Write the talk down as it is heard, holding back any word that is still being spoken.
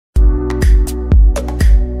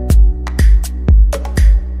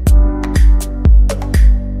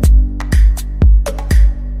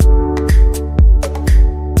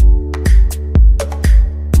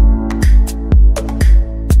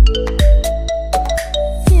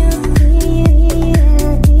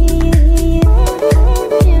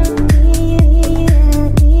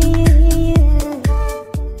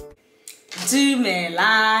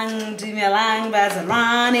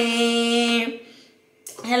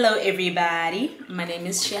Hello everybody, my name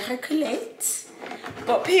is Sheikha Colette,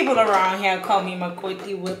 but people around here call me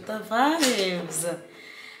Makoti with the vibes.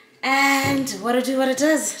 And what it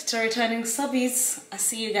does to returning subbies, I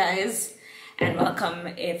see you guys and welcome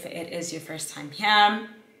if it is your first time here.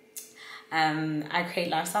 I create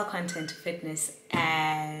lifestyle content, fitness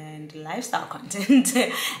and lifestyle content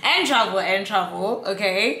and travel,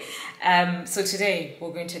 okay? So today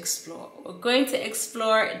we're going to explore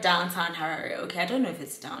downtown Harare, okay? I don't know if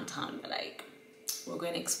it's downtown, but like we're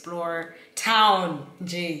going to explore town,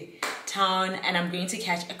 and I'm going to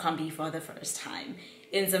catch a combi for the first time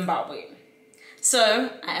in Zimbabwe.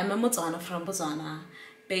 So I am a Botswana from Botswana,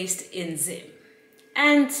 based in Zim.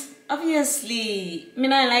 And obviously,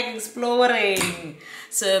 I like exploring.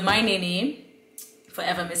 So my nene,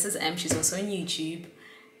 Forever Mrs. M, she's also on YouTube,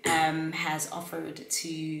 has offered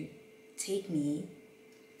to take me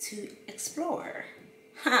to explore.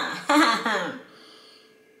 I'm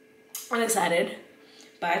excited,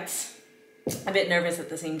 but a bit nervous at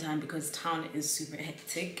the same time because town is super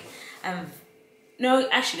hectic. I've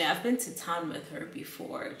been to town with her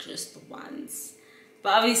before, just once.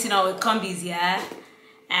 But obviously not with combis, yeah.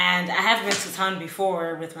 And I have been to town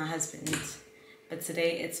before with my husband. But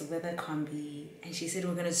today it's with a combi. And she said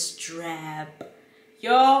we're gonna strap.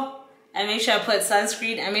 Yo, I made sure I put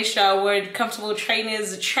sunscreen. I made sure I wore comfortable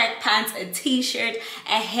trainers, track pants, a t-shirt,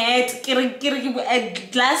 a hat,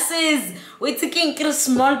 glasses. Wait to get a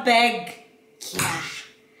small bag. Yeah.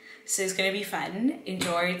 So it's gonna be fun.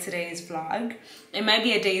 Enjoy today's vlog. It might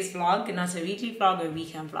be a day's vlog, not a weekly vlog or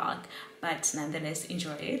weekend vlog, but nonetheless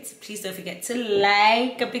enjoy it. Please don't forget to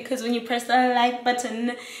like, because when you press the like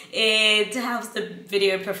button, it helps the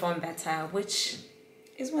video perform better, which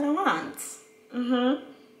is what I want.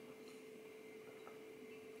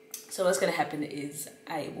 So what's gonna happen is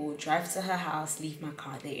I will drive to her house, leave my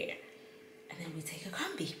car there, and then we take a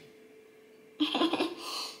combi.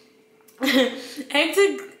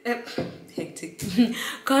 Hectic.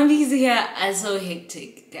 Combis here are so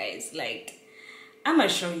hectic, guys. Like, I'm gonna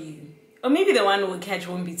show you, or maybe the one we'll catch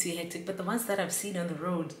won't be too hectic, but the ones that I've seen on the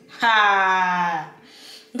road,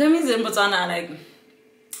 combis in Botswana are like,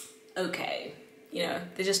 okay, they're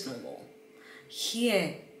just normal.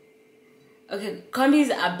 Here, okay,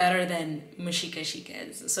 combis are better than mushika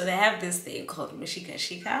shikas. So they have this thing called mushika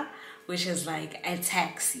shika, which is like a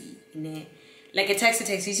taxi, like a taxi.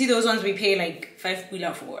 You see those ones we pay like 5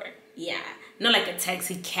 kula for? Yeah, not like a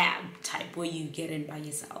taxi cab type where you get in by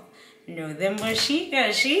yourself. No, them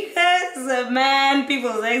shikas, man,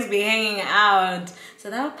 people's legs be hanging out. So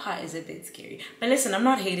that part is a bit scary. But listen, I'm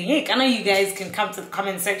not hating it. I know you guys can come to the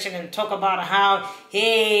comment section and talk about how,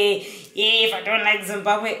 if I don't like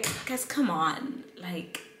Zimbabwe. Guys, come on.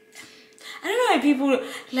 Like, I don't know why people,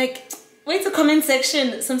 like, wait to comment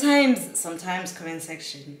section. Sometimes comment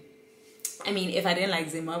section. I mean, if I didn't like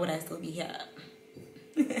Zim, why would I still be here?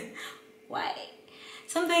 Why?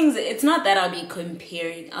 Some things, it's not that I'll be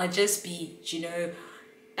comparing. I'll just be,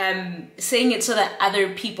 saying it so that other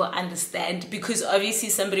people understand. Because obviously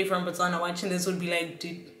somebody from Botswana watching this would be like,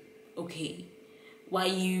 dude, okay, why are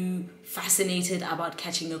you fascinated about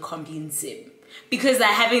catching a combi in Zim? Because they're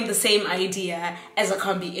having the same idea as a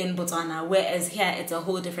combi in Botswana, whereas here it's a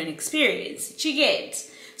whole different experience. You get?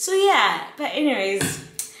 So yeah, but anyways,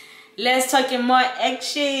 let's talk in more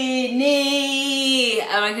action.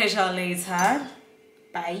 I'm gonna catch y'all later.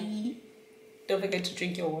 Bye. Don't forget to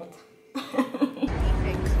drink your water.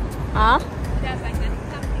 Huh?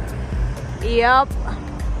 Yep.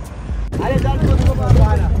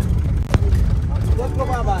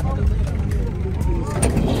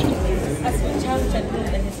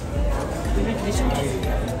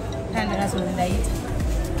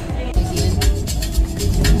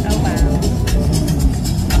 Oh wow.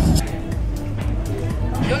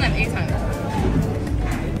 You don't have airtime.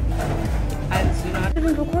 I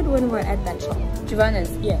didn't record when we were at that shop.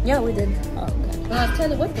 Giovanna's? Yeah, we did. Oh, okay. No, I was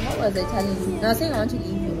telling, what was I telling you? No, I was saying I want to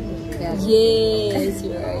leave you. Yeah. Yes,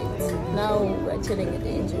 you're right. Now we're chilling at the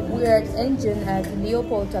engine. We're at engine at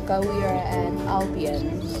Leopold Takawira and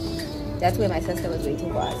Albion. That's where my sister was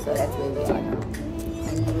waiting for us, so that's where we are now.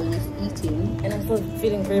 And we're just eating. And I'm still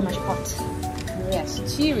feeling very much hot. Yes,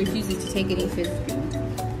 she refuses to take any fizzy.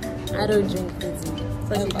 I don't drink fizzy.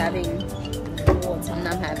 So she's having water. And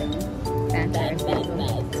I'm having bad.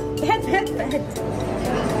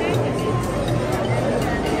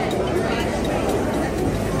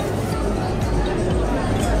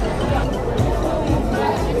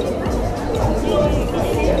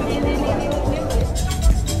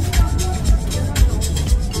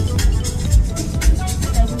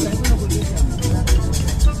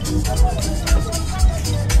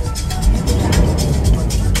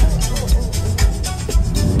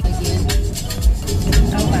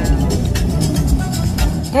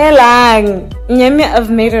 Hey lang, Nyami, I've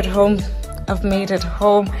made it home. I've made it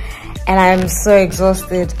home, and I'm so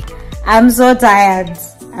exhausted. I'm so tired.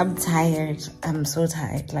 I'm tired. I'm so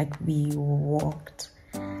tired. Like, we walked.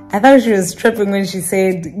 I thought she was tripping when she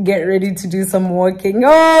said, get ready to do some walking.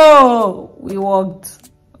 Oh, we walked.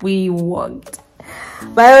 We walked.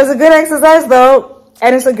 But it was a good exercise though.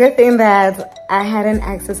 And it's a good thing that I hadn't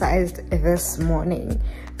exercised this morning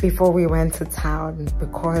before we went to town,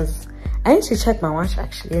 because I need to check my watch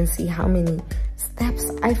actually and see how many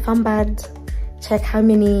steps I fumbled. Check how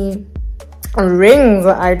many rings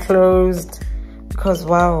I closed. Because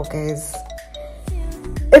wow, guys,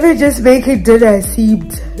 if it just make it dinner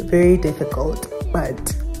seemed very difficult,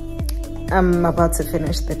 but I'm about to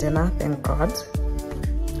finish the dinner, thank God.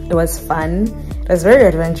 It was fun. It was very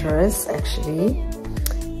adventurous actually.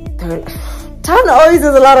 Town always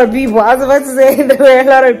has a lot of people. I was about to say there were a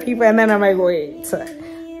lot of people, and then I'm like, wait,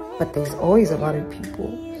 but there's always a lot of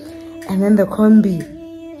people. And then the combi,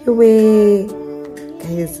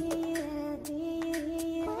 guys,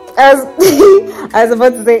 I was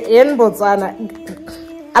about to say in Botswana.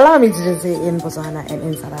 Allow me to just say in Botswana and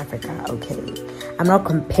in South Africa, okay? I'm not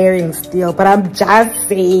comparing still, but I'm just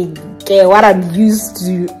saying, okay, what I'm used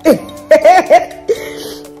to.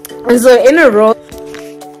 And so in a row,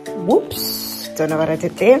 whoops, don't know what I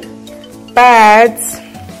did there, but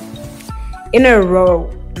in a row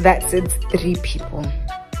that sits 3 people.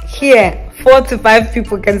 Here 4 to 5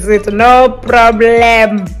 people can sit, no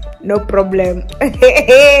problem, no problem.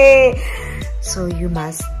 So you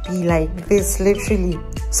must be like this, literally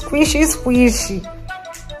squishy squishy,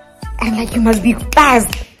 and like you must be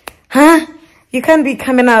fast, huh? You can't be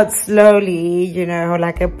coming out slowly, you know,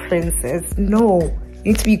 like a princess. No,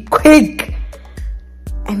 you need to be quick.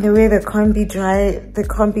 And the way the combi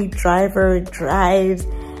driver drives,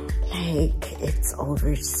 like, it's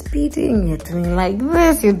over speeding. You're doing like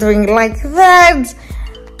this, you're doing like that.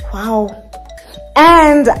 Wow.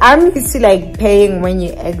 And I'm used to like paying when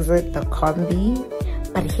you exit the combi,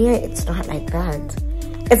 but here it's not like that.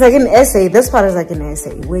 It's like an essay. This part is like an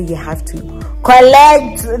essay where you have to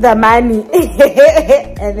collect the money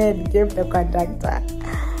and then give the conductor.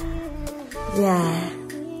 Yeah.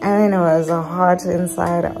 And then it was hot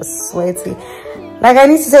inside. I was sweaty. Like, I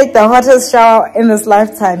need to take the hottest shower in this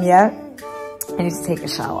lifetime, yeah? I need to take a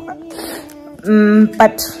shower.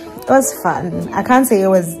 But it was fun. I can't say it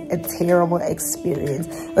was a terrible experience.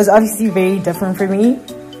 It was obviously very different for me.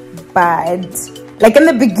 But, like, in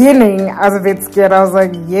the beginning, I was a bit scared. I was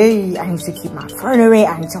like, yay, I need to keep my phone away.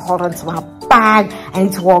 I need to hold on to my bag. I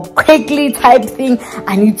need to walk quickly type thing.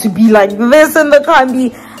 I need to be like this in the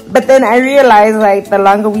combi. But then I realized, like, the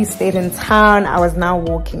longer we stayed in town, I was now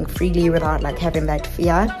walking freely without like having that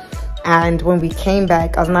fear. And when we came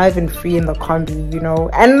back, I was not even free in the combi, you know.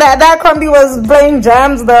 And that combi was playing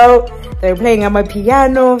jams though. They were playing on my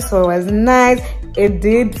piano, so it was nice. It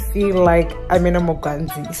did feel like I'm in a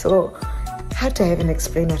Muganzi. So how do I even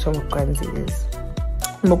explain what a Muganzi is?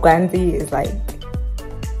 Muganzi is like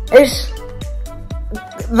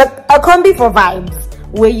a combi for vibes,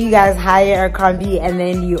 where you guys hire a combi and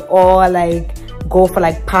then you all like go for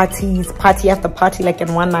like party after party, like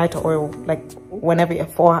in one night, or like whenever you're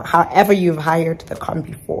for however you've hired the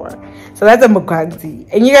combi for. So that's a Muganzi,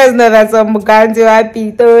 and you guys know that's a Muganzi wa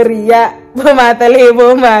Pitoria,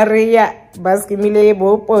 Matalebo Maria,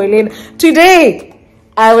 Baskimilebo Poilin. Today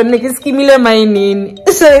I would make skimile my name.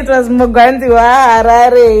 So it was Muganzi wa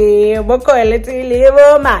Harare,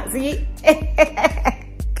 Bokoeletilebo Masi.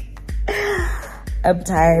 I'm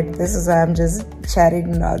tired. This is why I'm just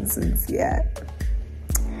chatting nonsense, yeah.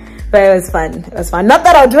 But it was fun. It was fun. Not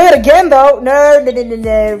that I'll do it again though. No.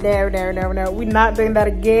 We're not doing that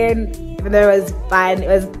again. Even though it was fun. It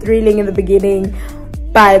was thrilling in the beginning.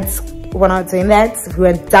 But we're not doing that. We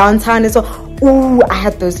went downtown and so, ooh, I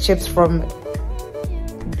had those chips from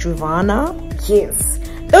Juvana. Yes.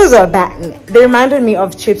 Those are bad. They reminded me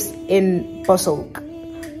of chips in Bosok.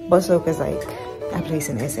 Bosok is like a place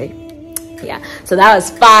in SA. Yeah, so that was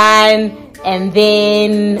fun. And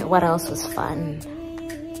then what else was fun?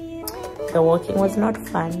 The walking was not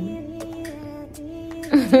fun.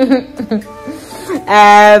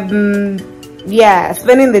 Yeah,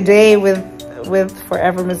 spending the day with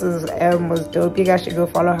Forever Mrs. M was dope. You guys should go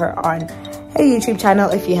follow her on her YouTube channel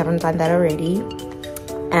if you haven't done that already.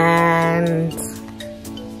 And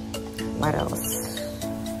what else?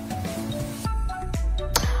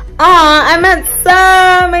 I met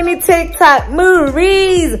so many TikTok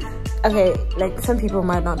Muris. Okay, like some people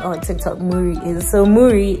might not know what TikTok Muri is. So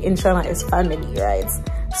Muri in Shona is family, right?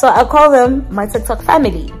 So I call them my TikTok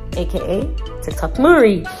family, aka TikTok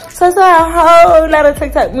Muri. So I saw a whole lot of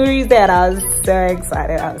TikTok Muris there. I was so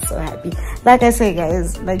excited. I was so happy. Like I say,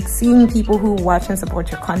 guys, like seeing people who watch and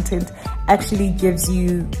support your content actually gives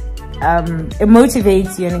you, it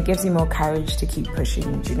motivates you and it gives you more courage to keep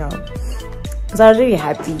pushing, you know. So I was really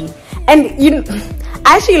happy. And you know,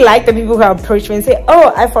 I actually like the people who approach me and say,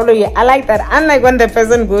 oh, I follow you. I like that. Unlike when the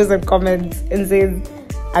person goes and comments and says,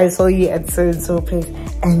 I saw you at so and so place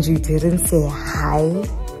and you didn't say hi.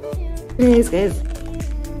 Yes, guys.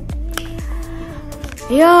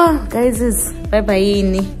 Yeah, guys, it's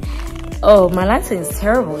bye-bye. Oh, my lighting is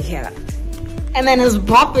terrible here. And then it's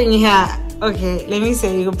popping here. Okay, let me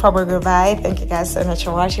say proper goodbye. Thank you guys so much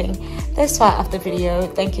for watching this far of the video.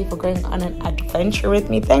 Thank you for going on an adventure with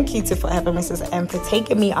me. Thank you to Forever Mrs. M for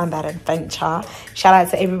taking me on that adventure. Shout out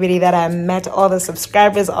to everybody that I met, all the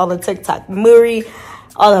subscribers, all the TikTok Muri,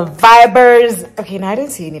 all the vibers. Okay, no, I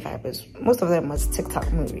didn't see any vibers. Most of them was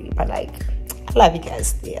TikTok Muri, but like, I love you guys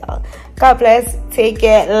still. God bless. Take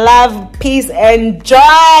care. Love, peace, and joy,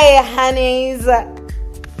 honeys.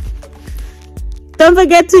 Don't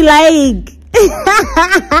forget to like.